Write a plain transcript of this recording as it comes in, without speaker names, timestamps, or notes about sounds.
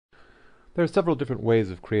There are several different ways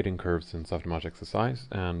of creating curves in Softimage XSI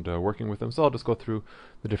and working with them, so I'll just go through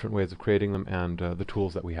the different ways of creating them and the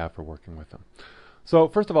tools that we have for working with them. So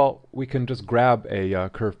first of all, we can just grab a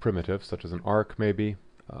curve primitive, such as an arc maybe.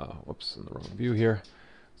 Whoops, in the wrong view here.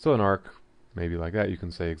 So an arc, maybe like that. You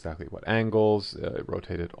can say exactly what angles,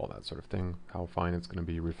 rotate it, all that sort of thing, how fine it's going to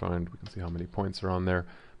be refined. We can see how many points are on there.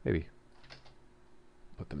 Maybe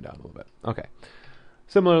put them down a little bit. Okay.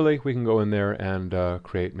 Similarly, we can go in there and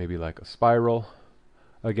create maybe like a spiral.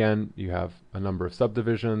 Again, you have a number of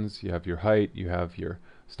subdivisions, you have your height, you have your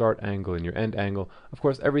start angle and your end angle. Of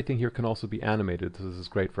course, everything here can also be animated, so this is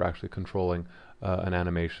great for actually controlling an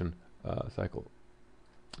animation cycle.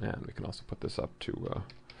 And we can also put this up to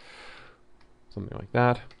something like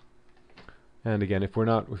that. And again, if we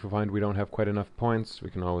find we don't have quite enough points, we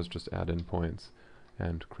can always just add in points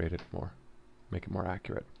and create it more, make it more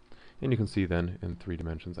accurate. And you can see then in 3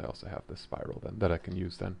 dimensions I also have this spiral then that I can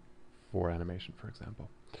use then for animation, for example.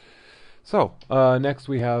 So next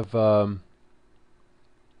we have a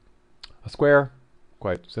square,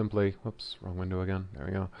 quite simply. Whoops, wrong window again. There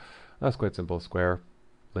we go. That's quite simple. Square,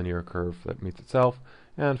 linear curve that meets itself.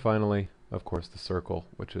 And finally, of course, the circle,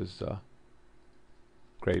 which is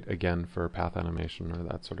great again for path animation or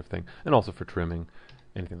that sort of thing, and also for trimming,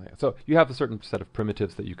 anything like that. So you have a certain set of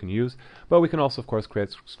primitives that you can use, but we can also, of course,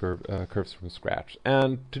 create curves from scratch.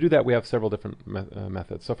 And to do that, we have several different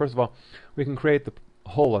methods. So first of all, we can create the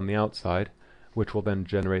hole on the outside, which will then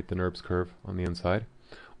generate the NURBS curve on the inside.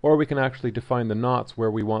 Or we can actually define the knots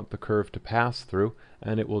where we want the curve to pass through,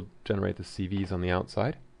 and it will generate the CVs on the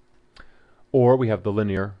outside. Or we have the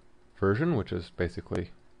linear version, which is basically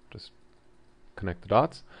just connect the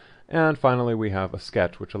dots. And finally, we have a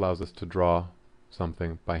sketch, which allows us to draw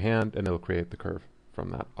something by hand, and it'll create the curve from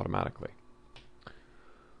that automatically.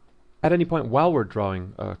 At any point while we're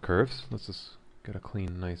drawing curves, let's just get a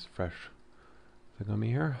clean, nice, fresh thing on me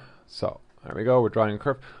here. So there we go, we're drawing a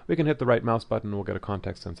curve. We can hit the right mouse button and we'll get a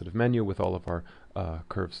context-sensitive menu with all of our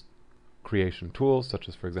curves creation tools, such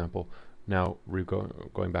as, for example, now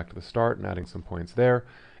going back to the start and adding some points there.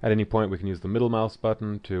 At any point we can use the middle mouse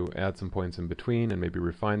button to add some points in between and maybe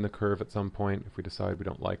refine the curve at some point if we decide we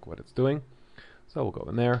don't like what it's doing. So we'll go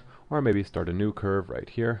in there, or maybe start a new curve right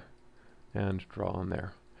here and draw on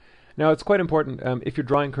there. Now it's quite important, if you're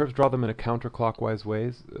drawing curves, draw them in a counterclockwise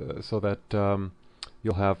ways so that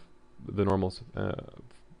you'll have the normals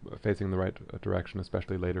facing the right direction,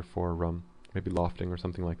 especially later for maybe lofting or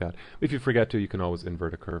something like that. If you forget to, you can always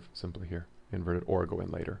invert a curve simply here. Invert it or go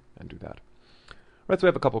in later and do that. Right, so we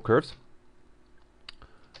have a couple curves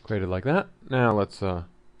created like that. Now let's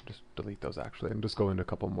just delete those actually and just go into a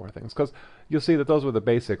couple more things, because you'll see that those were the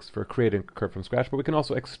basics for creating a curve from scratch, but we can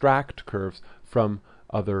also extract curves from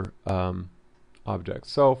other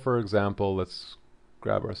objects. So for example, let's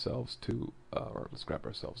grab ourselves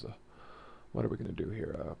a, what are we going to do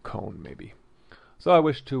here, a cone maybe. So I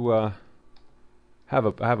wish to have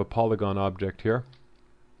a polygon object here.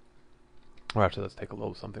 Or actually, let's take a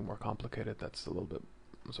little something more complicated. That's a little bit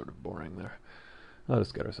sort of boring there. I'll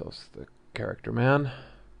just get ourselves the character man.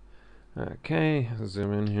 Okay,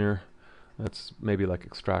 zoom in here. Let's maybe like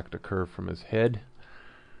extract a curve from his head.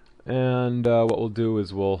 And what we'll do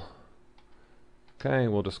is we'll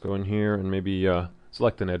just go in here and maybe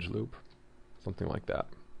select an edge loop. Something like that.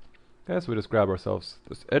 Okay, so we just grab ourselves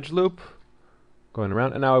this edge loop, going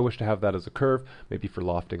around, and now I wish to have that as a curve, maybe for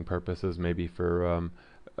lofting purposes, maybe for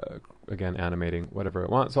again animating whatever I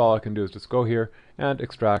want. So all I can do is just go here and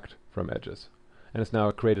extract from edges, and it's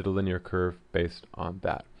now created a linear curve based on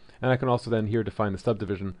that. And I can also then here define the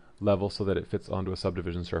subdivision level so that it fits onto a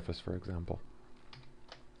subdivision surface, for example.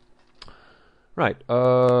 Right,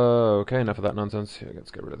 okay, enough of that nonsense. Here,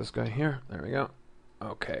 let's get rid of this guy here. There we go.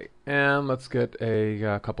 Okay, and let's get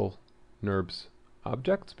a couple NURBS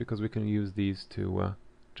objects, because we can use these to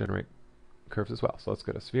generate curves as well. So let's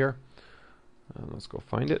get a sphere. Let's go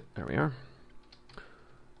find it. There we are.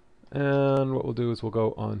 And what we'll do is we'll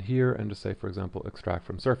go on here and just say, for example, extract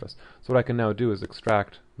from surface. So what I can now do is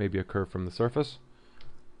extract maybe a curve from the surface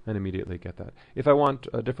and immediately get that. If I want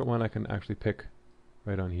a different one, I can actually pick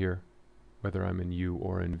right on here, whether I'm in U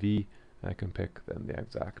or in V, and I can pick then the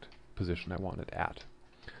exact position I want it at.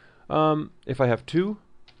 If I have 2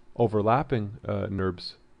 overlapping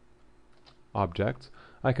NURBS objects,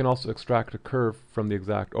 I can also extract a curve from the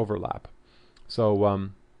exact overlap.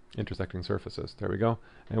 So intersecting surfaces, there we go,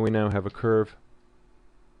 and we now have a curve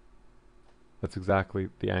that's exactly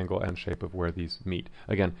the angle and shape of where these meet.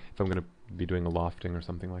 Again, if I'm going to be doing a lofting or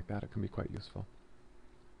something like that, it can be quite useful.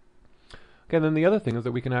 Okay, then the other thing is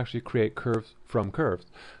that we can actually create curves from curves.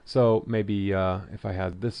 So maybe if I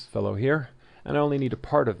had this fellow here, and I only need a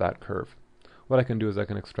part of that curve. What I can do is I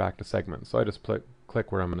can extract a segment. So I just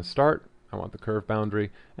click where I'm going to start. I want the curve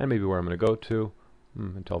boundary, and maybe where I'm going to go to,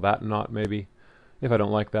 until that knot maybe. If I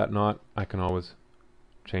don't like that knot, I can always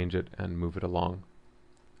change it and move it along.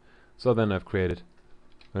 So then I've created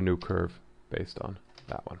a new curve based on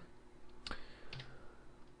that one.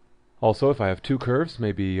 Also, if I have two curves,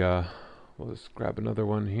 maybe we'll just grab another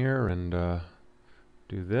one here and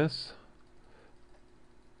do this.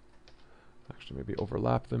 Actually, maybe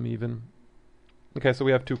overlap them even. Okay, so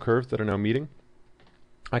we have two curves that are now meeting.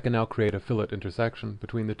 I can now create a fillet intersection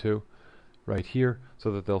between the two right here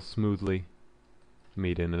so that they'll smoothly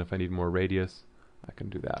meet in, and if I need more radius, I can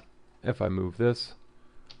do that. If I move this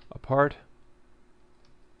apart,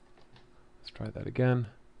 let's try that again.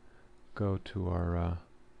 Go to our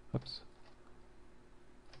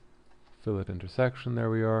fillet intersection, there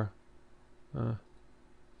we are.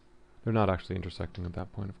 They're not actually intersecting at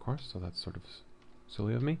that point, of course, so that's sort of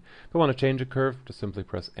silly of me. If I want to change a curve, just simply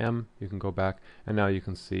press M. You can go back, and now you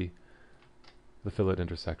can see the fillet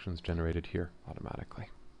intersections generated here automatically.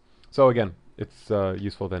 So again, it's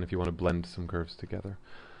useful then if you want to blend some curves together.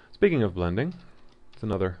 Speaking of blending, it's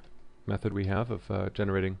another method we have of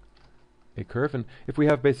generating a curve. And if we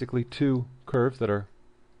have basically two curves that are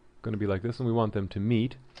going to be like this, and we want them to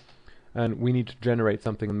meet, and we need to generate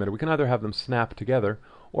something in the middle, we can either have them snap together,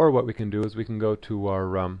 or what we can do is we can go to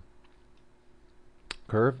our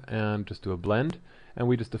curve and just do a blend, and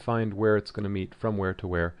we just define where it's going to meet from where to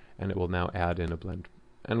where, and it will now add in a blend.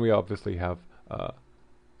 And we obviously have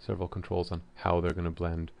several controls on how they're going to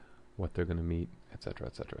blend, what they're going to meet, etc.,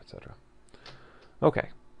 etc., etc. Okay.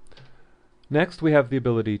 Next, we have the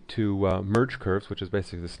ability to merge curves, which is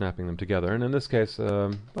basically snapping them together. And in this case,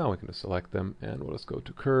 well, we can just select them, and we'll just go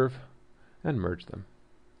to curve and merge them.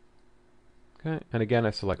 Okay. And again,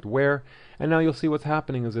 I select where, and now you'll see what's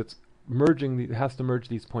happening is it's merging. It has to merge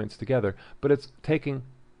these points together, but it's taking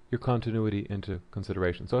your continuity into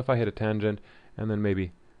consideration. So if I hit a tangent and then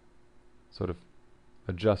maybe sort of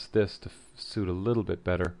adjust this to suit a little bit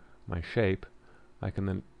better my shape, I can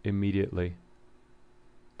then immediately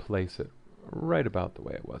place it right about the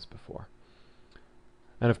way it was before.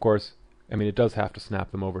 And of course, I mean, it does have to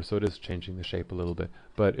snap them over, so it is changing the shape a little bit,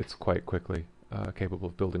 but it's quite quickly capable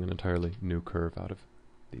of building an entirely new curve out of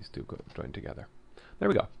these two joined together. There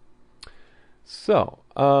we go. So,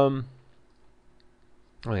 I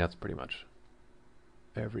think that's pretty much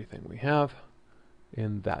everything we have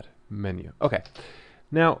in that menu. Okay,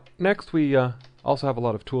 now next we also have a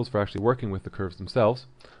lot of tools for actually working with the curves themselves.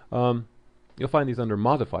 You'll find these under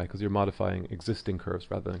Modify, because you're modifying existing curves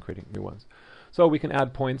rather than creating new ones. So we can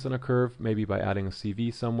add points on a curve, maybe by adding a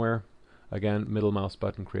CV somewhere. Again, middle mouse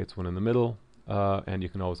button creates one in the middle, and you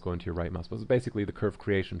can always go into your right mouse button. It's basically the curve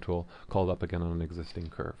creation tool called up again on an existing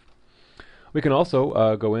curve. We can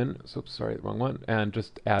also go in, oops, sorry, the wrong one, and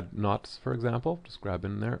just add knots, for example. Just grab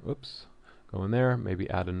in there, oops, go in there, maybe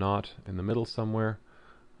add a knot in the middle somewhere.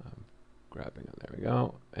 Grabbing it, there we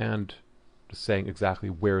go, and just saying exactly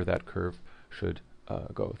where that curve should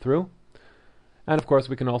go through. And of course,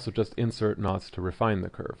 we can also just insert knots to refine the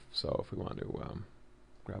curve. So if we want to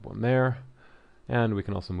grab one there, and we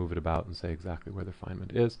can also move it about and say exactly where the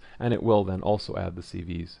refinement is, and it will then also add the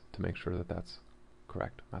CVs to make sure that that's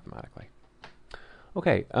correct mathematically.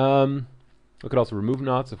 Okay, we could also remove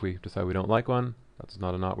knots if we decide we don't like one. That's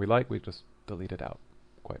not a knot we like, we just delete it out.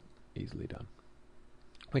 Quite easily done.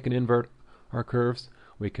 We can invert our curves.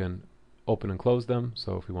 We can open and close them.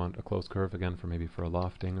 So if we want a closed curve, again, maybe for a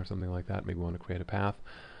lofting or something like that, maybe we want to create a path.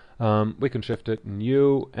 We can shift it in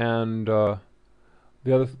U, and the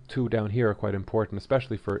other two down here are quite important,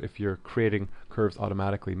 especially for if you're creating curves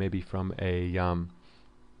automatically, maybe from a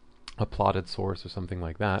plotted source or something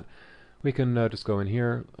like that. We can just go in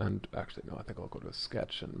here, and actually, no, I think I'll go to a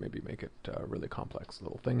sketch and maybe make it a really complex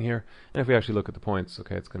little thing here. And if we actually look at the points,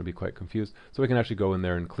 okay, it's going to be quite confused. So we can actually go in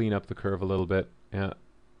there and clean up the curve a little bit. Yeah,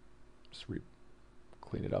 just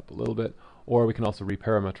clean it up a little bit. Or we can also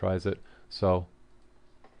reparameterize it, so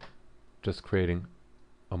just creating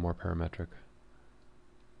a more parametric,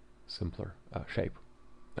 simpler shape.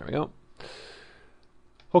 There we go.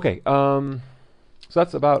 Okay, so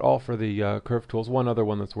that's about all for the curve tools. One other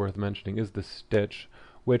one that's worth mentioning is the stitch,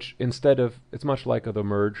 which instead of, it's much like the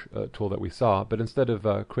merge tool that we saw, but instead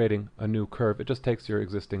of creating a new curve, it just takes your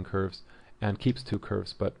existing curves and keeps two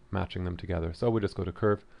curves but matching them together. So we just go to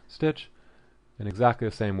curve, stitch, in exactly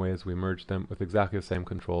the same way as we merged them with exactly the same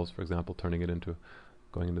controls, for example, turning it into,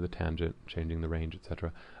 going into the tangent, changing the range,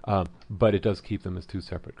 etc. But it does keep them as two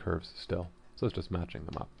separate curves still. So it's just matching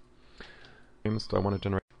them up. So I want to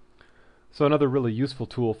generate. So another really useful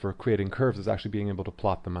tool for creating curves is actually being able to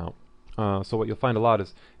plot them out. So what you'll find a lot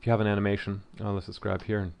is if you have an animation, let's just grab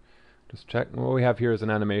here and just check. What we have here is an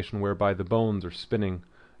animation whereby the bones are spinning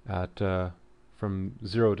at from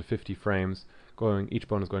 0 to 50 frames. Each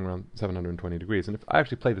bone is going around 720 degrees. And if I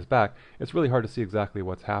actually play this back, it's really hard to see exactly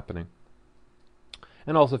what's happening.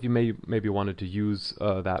 And also, if you maybe wanted to use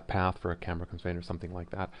that path for a camera constraint or something like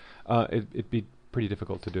that, it'd be pretty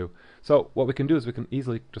difficult to do. So what we can do is we can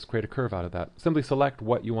easily just create a curve out of that. Simply select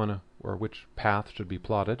what you want to, or which path should be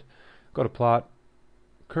plotted. Go to Plot,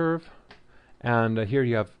 Curve, and here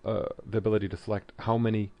you have the ability to select how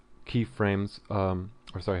many keyframes,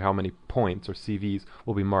 how many points or CVs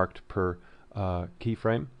will be marked per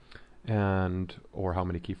keyframe, and or how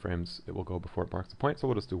many keyframes it will go before it marks the point. So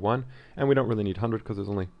we'll just do 1, and we don't really need 100 because there's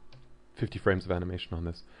only 50 frames of animation on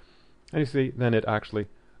this. And you see, then it actually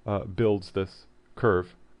builds this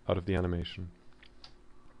curve out of the animation.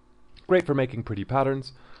 Great for making pretty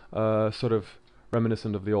patterns, sort of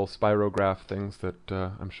reminiscent of the old spirograph things that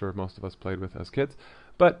I'm sure most of us played with as kids.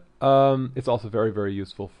 But it's also very, very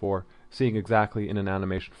useful for seeing exactly in an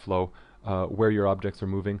animation flow where your objects are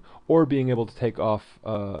moving, or being able to take off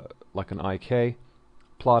like an IK,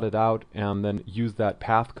 plot it out, and then use that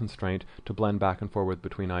path constraint to blend back and forward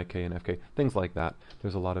between IK and FK, things like that.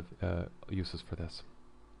 There's a lot of uses for this.